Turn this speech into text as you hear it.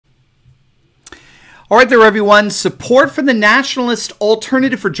All right there, everyone. Support for the Nationalist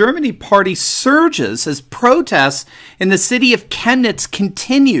Alternative for Germany party surges as protests in the city of Chemnitz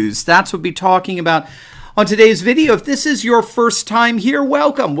continues. That's what we'll be talking about on today's video. If this is your first time here,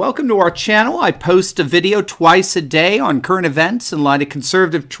 welcome. Welcome to our channel. I post a video twice a day on current events in light of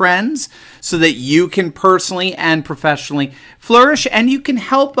conservative trends so that you can personally and professionally flourish. And you can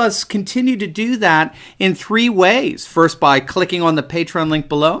help us continue to do that in three ways. First, by clicking on the Patreon link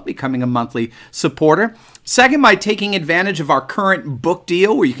below, becoming a monthly supporter. Second, by taking advantage of our current book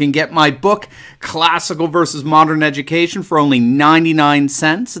deal where you can get my book, Classical versus Modern Education, for only 99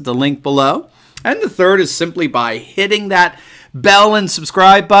 cents at the link below. And the third is simply by hitting that bell and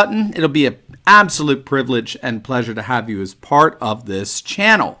subscribe button. It'll be an absolute privilege and pleasure to have you as part of this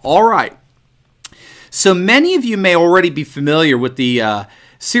channel. All right. So many of you may already be familiar with the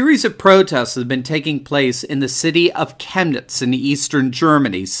series of protests that have been taking place in the city of Chemnitz in eastern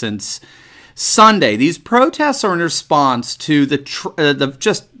Germany since Sunday. These protests are in response to the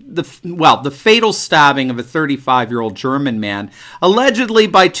fatal stabbing of a 35-year-old German man, allegedly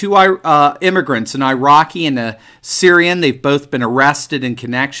by two immigrants, an Iraqi and a Syrian. They've both been arrested in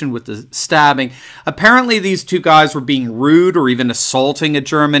connection with the stabbing. Apparently, these two guys were being rude or even assaulting a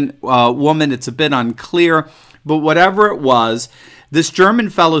German woman. It's a bit unclear, but whatever it was, this German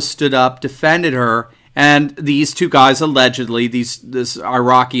fellow stood up, defended her, and these two guys allegedly, this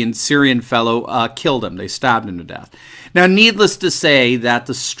Iraqi and Syrian fellow, killed him. They stabbed him to death. Now, needless to say that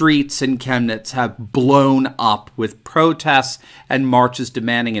the streets in Chemnitz have blown up with protests and marches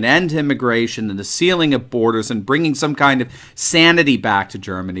demanding an end to immigration and the sealing of borders and bringing some kind of sanity back to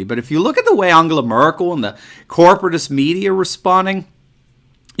Germany. But if you look at the way Angela Merkel and the corporatist media are responding,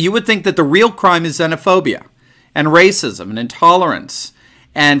 you would think that the real crime is xenophobia and racism and intolerance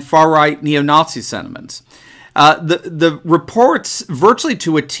and far-right neo-Nazi sentiments. The reports, virtually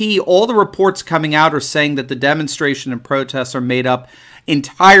to a T, all the reports coming out are saying that the demonstration and protests are made up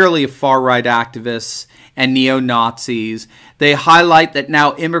entirely of far-right activists and neo-Nazis. They highlight that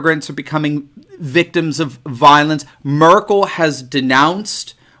now immigrants are becoming victims of violence. Merkel has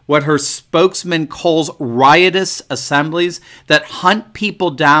denounced what her spokesman calls riotous assemblies that hunt people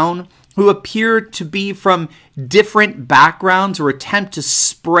down who appear to be from different backgrounds or attempt to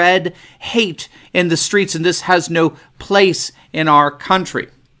spread hate in the streets, and this has no place in our country.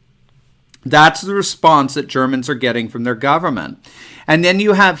 That's the response that Germans are getting from their government. And then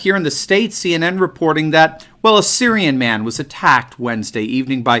you have here in the States, CNN reporting that, well, a Syrian man was attacked Wednesday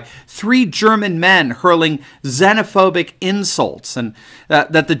evening by three German men hurling xenophobic insults, and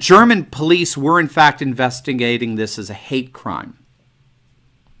that the German police were in fact investigating this as a hate crime.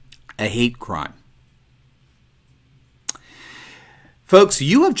 A hate crime. Folks,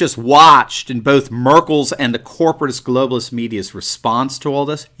 you have just watched in both Merkel's and the corporatist globalist media's response to all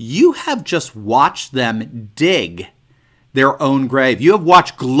this, you have just watched them dig their own grave. You have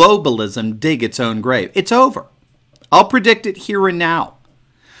watched globalism dig its own grave. It's over. I'll predict it here and now.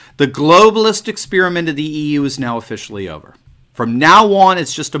 The globalist experiment of the EU is now officially over. From now on,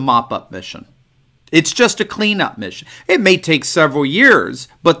 it's just a mop-up mission. It's just a cleanup mission. It may take several years,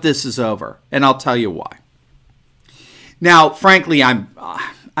 but this is over, and I'll tell you why. Now, frankly,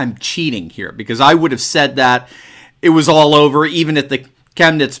 I'm cheating here because I would have said that it was all over even if the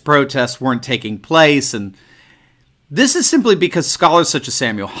Chemnitz protests weren't taking place, and this is simply because scholars such as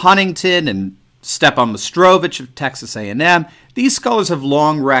Samuel Huntington and Stepan Mostrovich of Texas A&M, these scholars have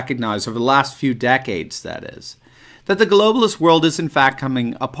long recognized over the last few decades, that is, that the globalist world is in fact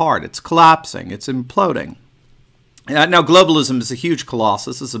coming apart. It's collapsing. It's imploding. Now, globalism is a huge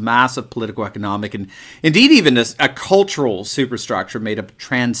colossus. It's a massive political, economic, and indeed even a cultural superstructure made up of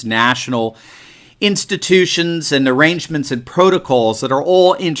transnational institutions and arrangements and protocols that are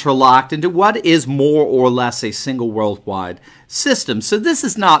all interlocked into what is more or less a single worldwide system. So this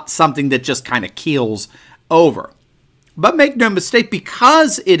is not something that just kind of keels over. But make no mistake,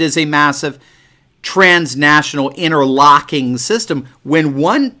 because it is a massive transnational interlocking system, when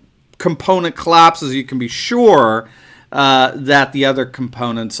one component collapses, you can be sure that the other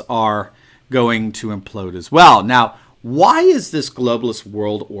components are going to implode as well. Now, why is this globalist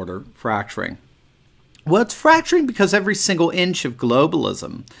world order fracturing? Well, it's fracturing because every single inch of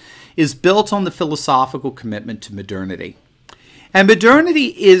globalism is built on the philosophical commitment to modernity. And modernity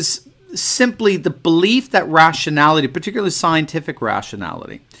is simply the belief that rationality, particularly scientific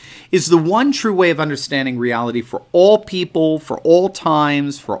rationality, is the one true way of understanding reality for all people, for all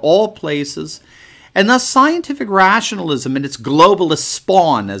times, for all places. And thus scientific rationalism and its globalist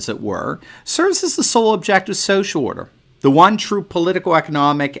spawn, as it were, serves as the sole objective social order, the one true political,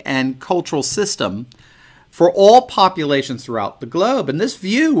 economic, and cultural system for all populations throughout the globe. And this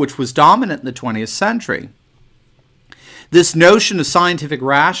view, which was dominant in the 20th century, this notion of scientific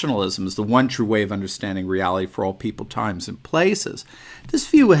rationalism is the one true way of understanding reality for all people, times, and places. This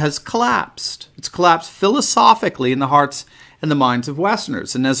view has collapsed. It's collapsed philosophically in the hearts and the minds of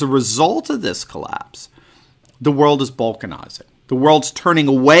Westerners. And as a result of this collapse, the world is balkanizing. The world's turning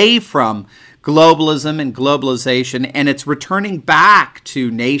away from globalism and globalization, and it's returning back to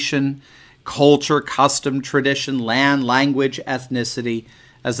nation, culture, custom, tradition, land, language, ethnicity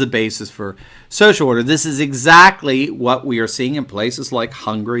as the basis for social order. This is exactly what we are seeing in places like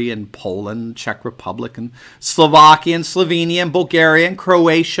Hungary and Poland, Czech Republic and Slovakia and Slovenia and Bulgaria and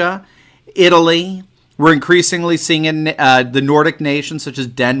Croatia, Italy. We're increasingly seeing in the Nordic nations such as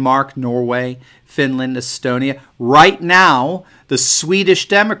Denmark, Norway, Finland, Estonia. Right now, the Swedish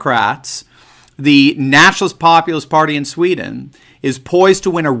Democrats, the Nationalist Populist Party in Sweden, is poised to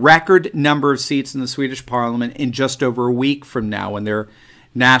win a record number of seats in the Swedish parliament in just over a week from now in their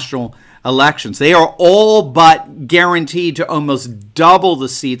national elections. They are all but guaranteed to almost double the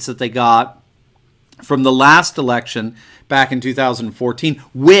seats that they got from the last election back in 2014,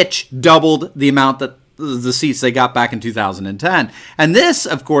 which doubled the amount that the seats they got back in 2010. And this,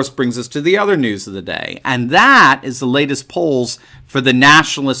 of course, brings us to the other news of the day. And that is the latest polls for the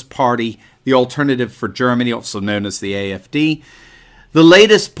Nationalist Party, the Alternative for Germany, also known as the AfD. The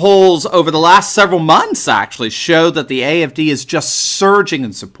latest polls over the last several months actually show that the AfD is just surging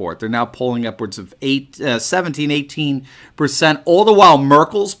in support. They're now polling upwards of 17-18%. All the while,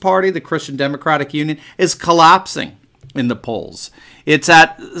 Merkel's party, the Christian Democratic Union, is collapsing in the polls. It's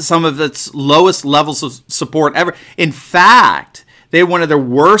at some of its lowest levels of support ever. In fact, they had one of their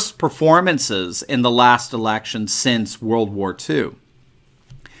worst performances in the last election since World War II.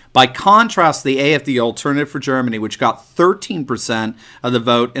 By contrast, the AfD Alternative for Germany, which got 13% of the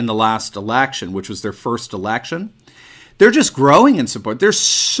vote in the last election, which was their first election, they're just growing in support. They're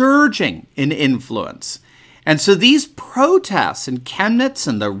surging in influence. And so these protests in Chemnitz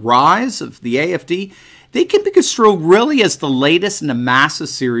and the rise of the AfD, they can be construed really as the latest in a massive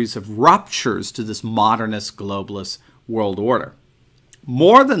series of ruptures to this modernist globalist world order.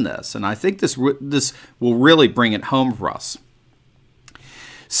 More than this, and I think this will really bring it home for us,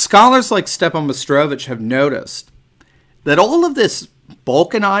 scholars like Stepan Mostrovich have noticed that all of this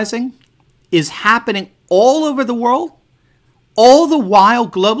balkanizing is happening all over the world, all the while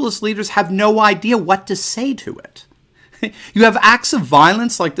globalist leaders have no idea what to say to it. You have acts of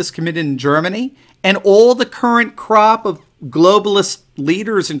violence like this committed in Germany, and all the current crop of globalist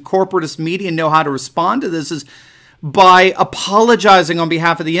leaders and corporatist media know how to respond to this is by apologizing on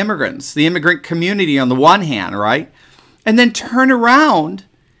behalf of the immigrants, the immigrant community on the one hand, right? And then turn around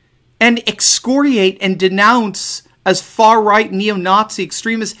and excoriate and denounce as far-right neo-Nazi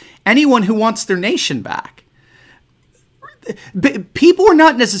extremists anyone who wants their nation back. People are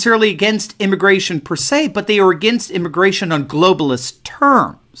not necessarily against immigration per se, but they are against immigration on globalist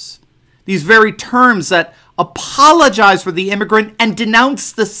terms. These very terms that apologize for the immigrant and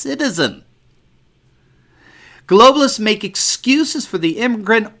denounce the citizen. Globalists make excuses for the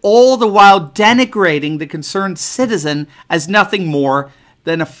immigrant, all the while denigrating the concerned citizen as nothing more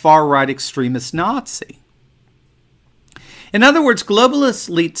than a far-right extremist Nazi. In other words, globalist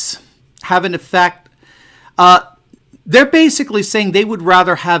elites have an effect. They're basically saying they would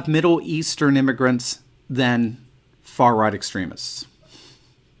rather have Middle Eastern immigrants than far-right extremists.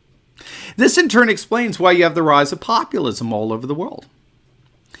 This in turn explains why you have the rise of populism all over the world.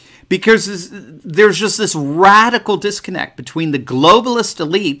 Because there's just this radical disconnect between the globalist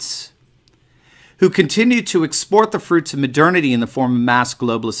elites who continue to export the fruits of modernity in the form of mass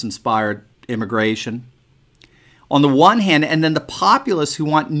globalist-inspired immigration, on the one hand, and then the populists who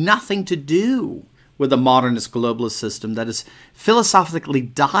want nothing to do with a modernist globalist system that has philosophically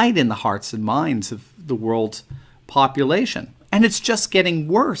died in the hearts and minds of the world's population. And it's just getting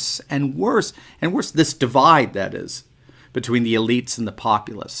worse and worse and worse, this divide, that is, between the elites and the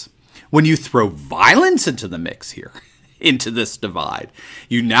populace. When you throw violence into the mix here, into this divide,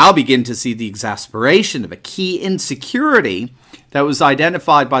 you now begin to see the exasperation of a key insecurity that was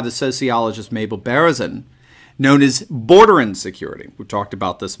identified by the sociologist Mabel Berezin, known as border insecurity. We've talked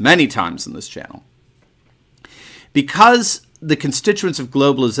about this many times in this channel. Because the constituents of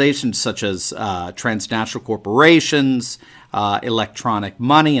globalization, such as transnational corporations, electronic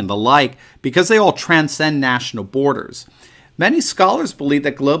money, and the like, because they all transcend national borders, many scholars believe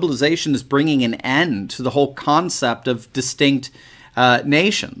that globalization is bringing an end to the whole concept of distinct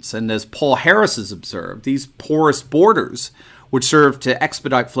nations. And as Paul Harris has observed, these porous borders, which serve to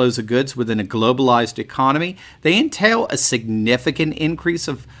expedite flows of goods within a globalized economy, they entail a significant increase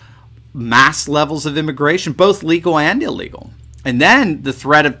of mass levels of immigration, both legal and illegal. And then the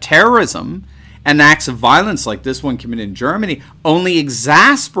threat of terrorism and acts of violence like this one committed in Germany only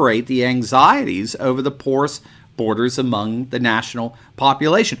exasperate the anxieties over the porous borders among the national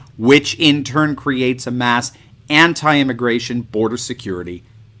population, which in turn creates a mass anti-immigration border security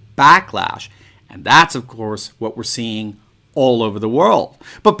backlash. And that's, of course, what we're seeing all over the world,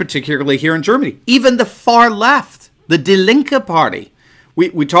 but particularly here in Germany. Even the far left, the Die Linke party,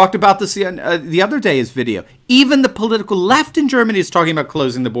 we talked about this the other day's video. Even the political left in Germany is talking about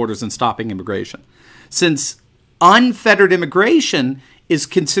closing the borders and stopping immigration, since unfettered immigration is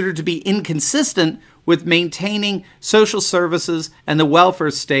considered to be inconsistent with maintaining social services and the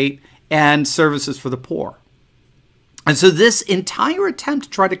welfare state and services for the poor. And so this entire attempt to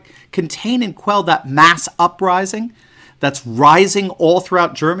try to contain and quell that mass uprising that's rising all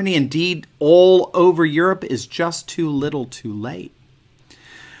throughout Germany, indeed all over Europe, is just too little too late.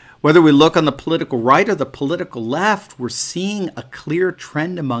 Whether we look on the political right or the political left, we're seeing a clear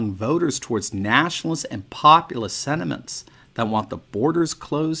trend among voters towards nationalist and populist sentiments that want the borders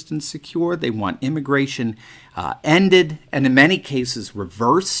closed and secure. They want immigration ended and in many cases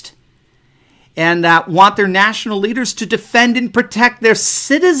reversed, and that want their national leaders to defend and protect their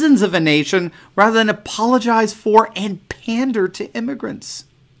citizens of a nation rather than apologize for and pander to immigrants.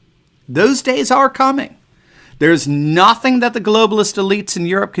 Those days are coming. There's nothing that the globalist elites in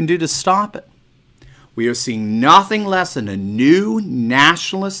Europe can do to stop it. We are seeing nothing less than a new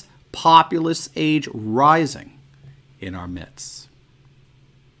nationalist populist age rising in our midst.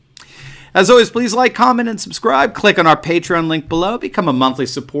 As always, please like, comment, and subscribe. Click on our Patreon link below. Become a monthly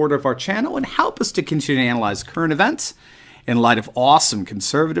supporter of our channel and help us to continue to analyze current events in light of awesome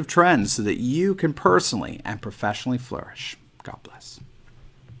conservative trends so that you can personally and professionally flourish. God bless.